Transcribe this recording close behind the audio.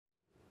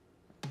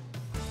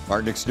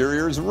Martin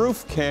Exteriors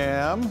Roof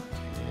Cam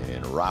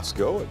in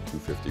Roscoe at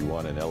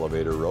 251 and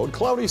Elevator Road.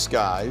 Cloudy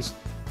skies,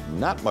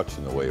 not much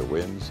in the way of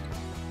winds.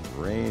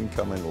 Rain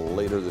coming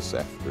later this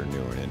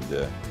afternoon,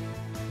 and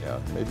yeah,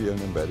 maybe an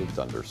embedded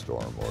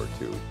thunderstorm or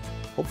two.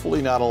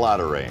 Hopefully not a lot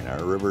of rain.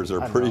 Our rivers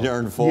are pretty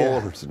darn full.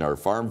 Yeah. Our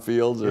farm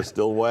fields are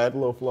still wet. A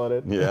little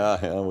flooded. Yeah,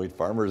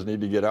 farmers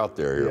need to get out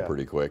there here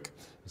pretty quick.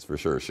 That's for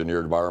sure.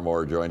 Chenier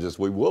Barmore joins us.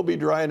 We will be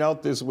drying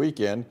out this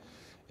weekend,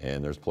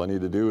 and there's plenty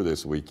to do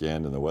this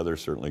weekend, and the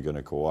weather's certainly going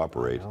to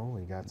cooperate. Oh,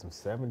 we got some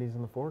 70s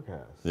in the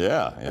forecast.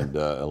 Yeah, and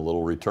a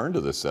little return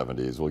to the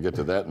 70s. We'll get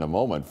to that in a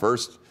moment.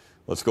 First,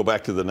 let's go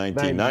back to the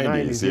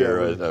 1990s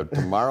here. Yeah.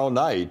 Tomorrow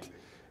night,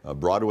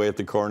 Broadway at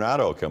the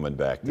Coronado coming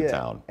back to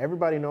town.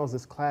 Everybody knows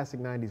this classic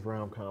 90s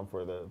rom-com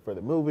for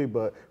the movie,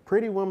 but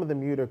Pretty Woman the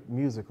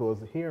musical is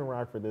here in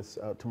Rockford this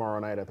tomorrow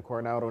night at the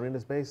Coronado, and it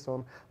is based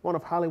on one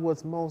of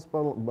Hollywood's most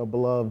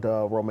beloved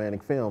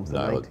romantic films.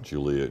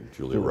 Julia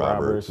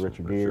Roberts,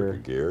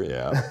 Richard Gere,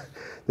 yeah.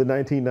 The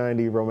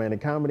 1990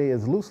 romantic comedy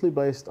is loosely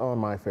based on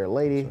My Fair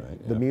Lady. Right,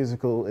 yeah. The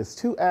musical is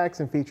 2 acts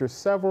and features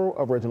several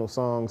original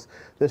songs.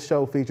 This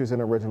show features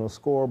an original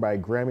score by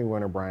Grammy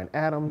winner Bryan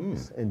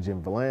Adams and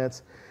Jim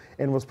Vallance,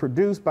 and was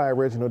produced by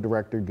original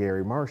director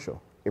Gary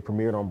Marshall. It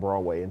premiered on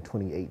Broadway in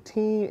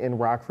 2018, and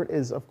Rockford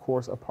is, of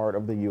course, a part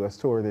of the U.S.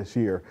 tour this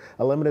year.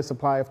 A limited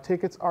supply of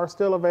tickets are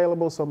still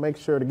available, so make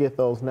sure to get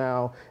those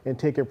now, and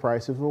ticket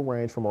prices will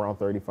range from around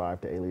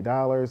 $35 to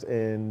 $80,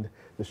 and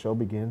the show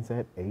begins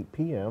at 8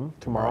 p.m.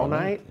 tomorrow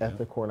night at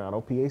the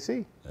Coronado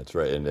PAC. That's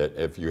right, and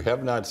if you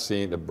have not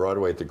seen, the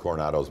Broadway at the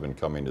Coronado has been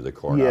coming to the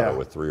Coronado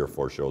with 3 or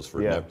 4 shows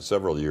for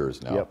several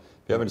years now.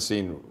 If you haven't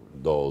seen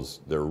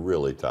those, they're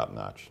really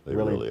top-notch. They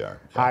really are.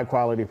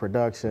 High-quality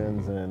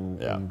productions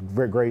and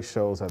very great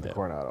shows at the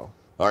Coronado.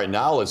 All right,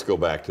 now let's go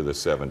back to the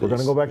 70s. We're going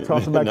to go back to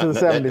the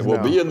 70s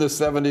We'll be in the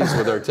 70s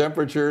with our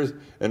temperatures,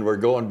 and we're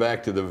going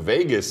back to the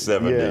Vegas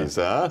 70s,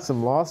 huh?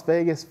 Some Las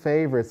Vegas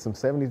favorites, some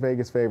 70s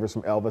Vegas favorites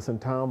from Elvis and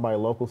Tom by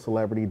local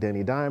celebrity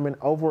Denny Diamond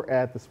over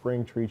at the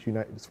Spring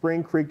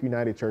Creek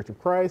United Church of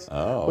Christ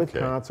with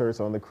concerts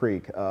on the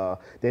creek.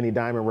 Denny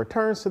Diamond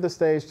returns to the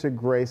stage to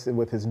grace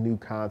with his new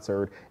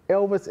concert,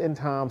 Elvis and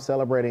Tom,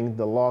 celebrating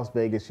the Las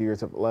Vegas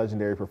years of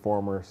legendary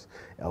performers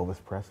Elvis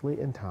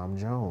Presley and Tom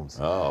Jones.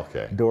 Oh,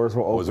 okay. Doors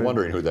will open. I was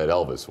wondering who that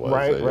Elvis was.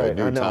 Right. I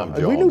knew Tom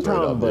Jones. We knew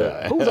Tom,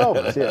 but who's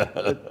Elvis?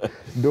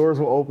 Yeah. Doors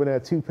will open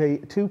at 2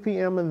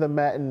 p.m. and the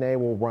matinee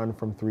will run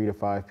from 3 to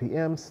 5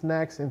 p.m.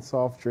 Snacks and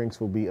soft drinks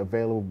will be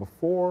available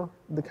before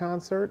the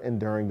concert and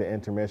during the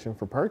intermission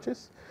for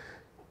purchase.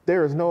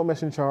 There is no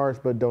admission charge,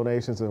 but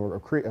donations are,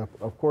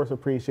 of course,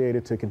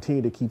 appreciated to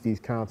continue to keep these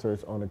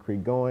concerts on the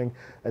creek going.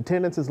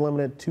 Attendance is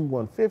limited to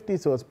 150,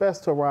 so it's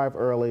best to arrive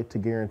early to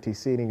guarantee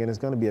seating, and it's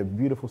going to be a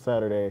beautiful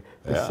Saturday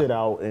to sit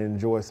out and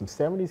enjoy some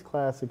 70s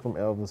classic from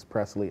Elvis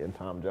Presley and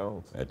Tom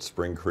Jones. At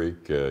Spring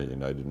Creek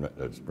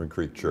Spring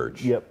Creek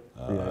Church. Yep.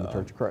 The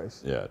Church of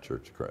Christ. Yeah,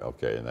 Church of Christ.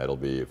 Okay, and that'll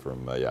be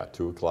from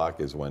 2 o'clock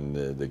is when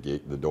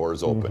the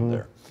doors open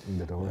there.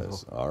 The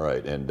doors open. All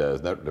right, and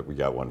we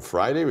got one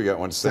Friday, we got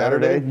one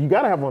Saturday. You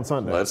got to have one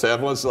Sunday. Let's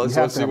have one.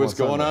 Let's see what's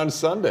going on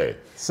Sunday.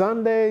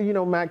 Sunday, you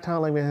know,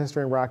 MacTown Langley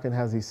History and Rockton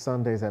has these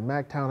Sundays at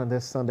MacTown, and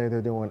this Sunday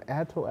they're doing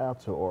Alto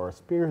or a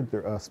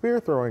spear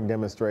throwing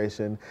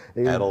demonstration.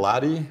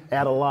 Adelati?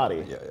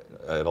 Adelati. Yeah,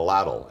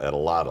 Adelatl.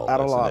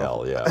 That's an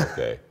L. Yeah.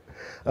 Okay.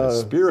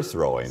 Spear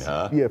throwing,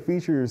 huh? Yeah,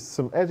 features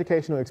some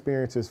educational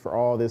experiences for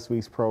all this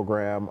week's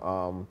program.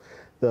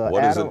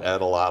 What is an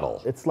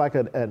adelatl? It's like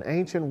an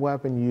ancient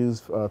weapon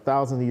used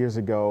thousands of years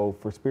ago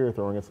for spear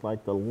throwing. It's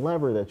like the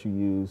lever that you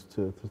use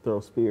to throw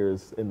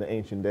spears in the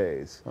ancient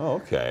days. Oh,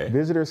 okay.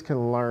 Visitors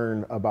can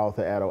learn about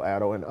the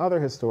adelatl and other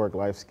historic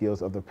life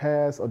skills of the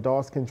past.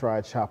 Adults can try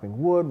chopping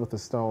wood with a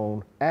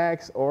stone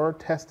axe or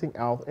testing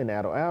out an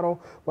adelatl,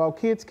 while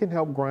kids can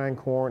help grind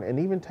corn and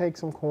even take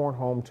some corn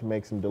home to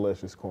make some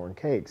delicious corn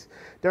cakes.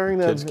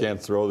 Kids can't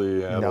throw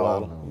the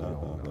adelatl?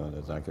 No,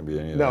 there's not going to be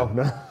any of that.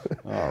 No.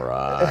 All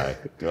right.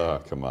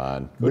 Oh, come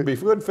on. Would be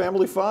good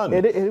family fun.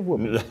 It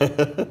would be.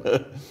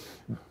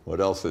 What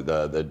else? And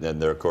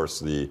there, of course,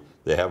 they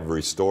have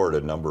restored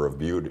a number of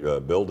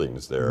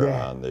buildings there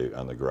on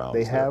the grounds.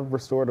 They have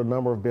restored a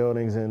number of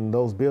buildings, and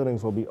those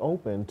buildings will be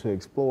open to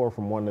explore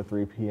from 1 to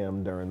 3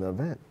 p.m. during the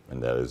event.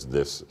 And that is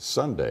this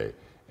Sunday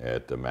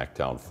at the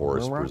MacTown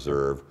Forest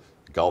Preserve.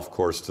 Golf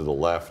course to the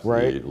left,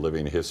 the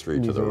living history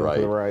to the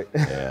right.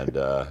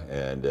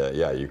 And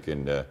yeah, you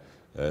can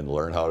and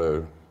learn how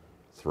to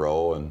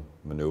throw and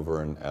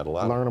maneuver and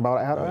adelatl. Learn about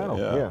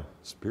adelatl, yeah.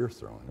 Spear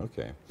throwing,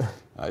 okay.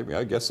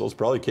 I guess those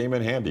probably came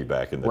in handy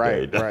back in the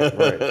day.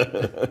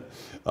 Right.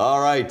 All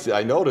right,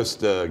 I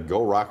noticed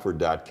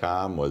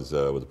GoRockford.com was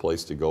a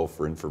place to go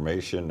for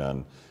information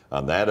on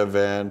that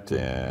event,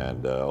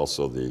 and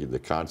also the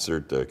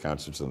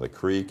concerts on the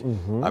creek.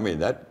 I mean,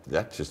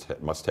 that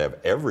just must have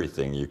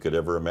everything you could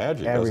ever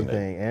imagine, doesn't it?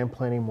 Everything and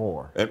plenty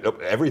more.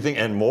 Everything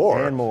and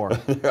more. And more.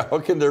 How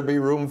can there be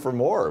room for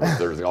more if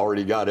there's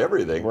already got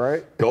everything?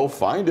 Right. Go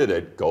find it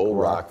at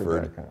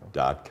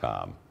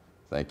GoRockford.com.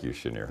 Thank you,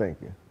 Chenier.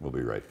 Thank you. We'll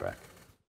be right back.